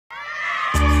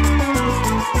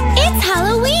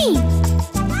Halloween!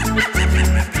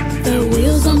 The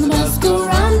wheels on the bus go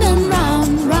round and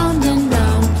round, round and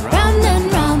round, round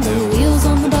and round. The wheels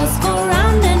on the bus go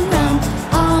round and round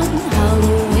on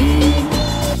Halloween.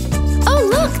 Oh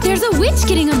look, there's a witch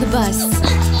getting on the bus.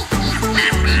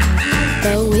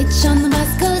 The witch on the bus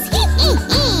goes hee hee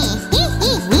hee hee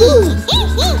hee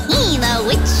hee hee. The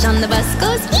witch on the bus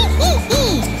goes hee hee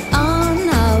hee on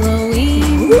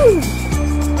Halloween.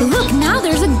 Look, now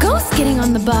there's a ghost getting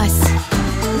on the bus.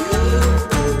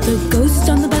 The ghost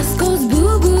on the bus goes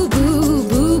boo boo boo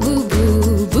boo boo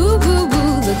boo boo boo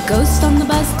boo. The ghost on the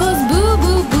bus goes boo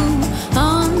boo boo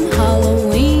on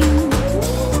Halloween.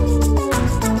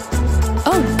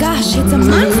 Oh gosh, it's a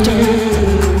monster.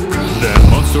 The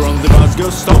monster on the bus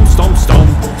goes stomp stomp stomp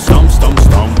stomp stomp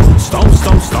stomp stomp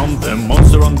stomp stomp. The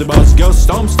monster on the bus goes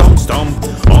stomp stomp stomp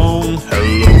on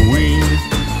Halloween.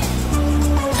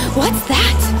 What's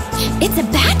that? It's a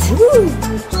bat. Woo.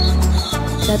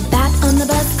 The bat on the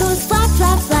bus goes flap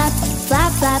flap flap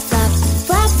flap flap flap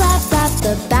flap flap flap.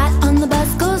 The bat on the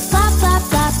bus goes flap flap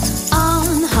flap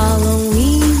on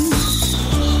Halloween.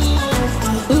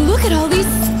 Look at all these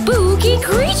spooky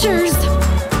creatures.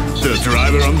 The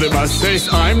driver on the bus says,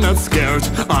 I'm not scared,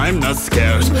 I'm not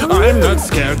scared, I'm not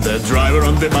scared. The driver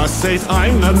on the bus says,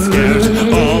 I'm not scared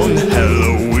on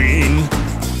Halloween.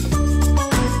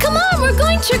 Come on, we're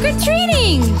going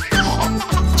trick-or-treating!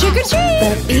 Trick-or-treat!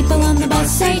 The people on the bus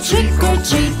say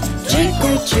trick-or-treat,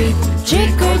 trick-or-treat,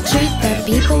 trick-or-treat. The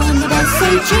people on the bus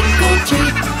say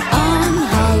trick-or-treat on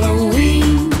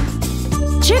Halloween.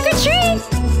 Trick-or-treat!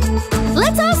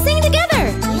 Let's all say